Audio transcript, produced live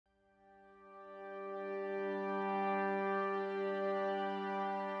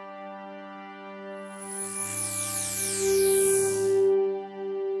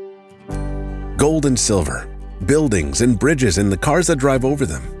gold and silver, buildings and bridges and the cars that drive over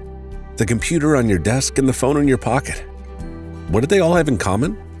them, the computer on your desk and the phone in your pocket. What do they all have in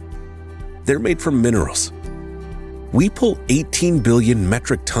common? They're made from minerals. We pull 18 billion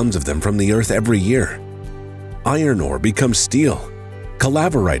metric tons of them from the earth every year. Iron ore becomes steel.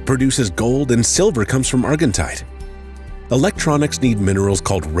 Calaverite produces gold and silver comes from argentite. Electronics need minerals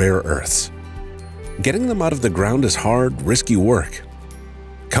called rare earths. Getting them out of the ground is hard, risky work.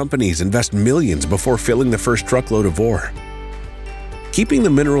 Companies invest millions before filling the first truckload of ore. Keeping the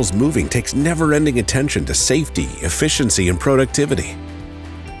minerals moving takes never-ending attention to safety, efficiency, and productivity.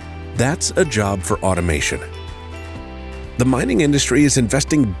 That's a job for automation. The mining industry is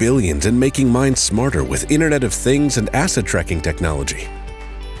investing billions in making mines smarter with Internet of Things and asset tracking technology.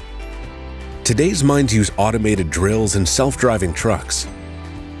 Today's mines use automated drills and self-driving trucks.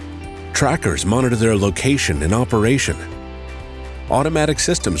 Trackers monitor their location and operation. Automatic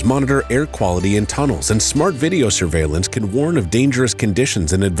systems monitor air quality in tunnels, and smart video surveillance can warn of dangerous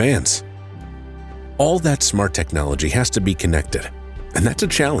conditions in advance. All that smart technology has to be connected, and that's a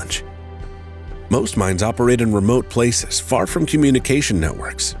challenge. Most mines operate in remote places, far from communication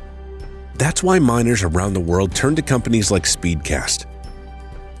networks. That's why miners around the world turn to companies like Speedcast.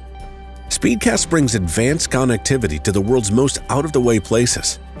 Speedcast brings advanced connectivity to the world's most out-of-the-way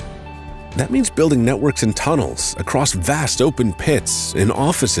places. That means building networks in tunnels, across vast open pits, in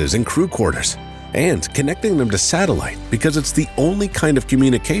offices and crew quarters, and connecting them to satellite because it's the only kind of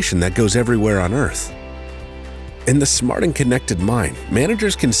communication that goes everywhere on Earth. In the smart and connected mine,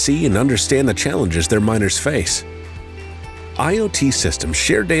 managers can see and understand the challenges their miners face. IoT systems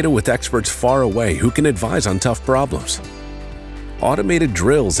share data with experts far away who can advise on tough problems. Automated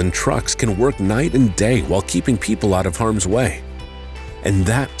drills and trucks can work night and day while keeping people out of harm's way. And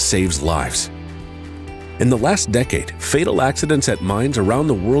that saves lives. In the last decade, fatal accidents at mines around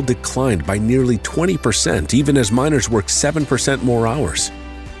the world declined by nearly 20%, even as miners work 7% more hours.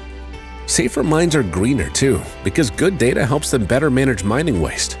 Safer mines are greener too, because good data helps them better manage mining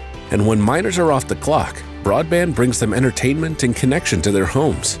waste. And when miners are off the clock, broadband brings them entertainment and connection to their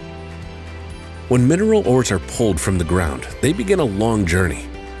homes. When mineral ores are pulled from the ground, they begin a long journey.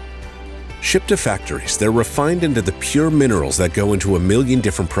 Shipped to factories, they're refined into the pure minerals that go into 1 million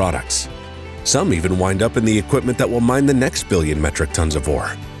different products. Some even wind up in the equipment that will mine the next billion metric tons of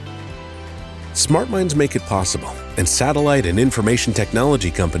ore. Smart mines make it possible, and satellite and information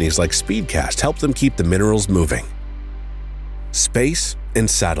technology companies like Speedcast help them keep the minerals moving. Space and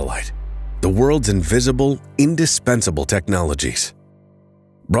satellite, the world's invisible, indispensable technologies.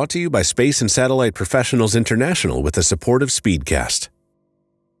 Brought to you by Space and Satellite Professionals International with the support of Speedcast.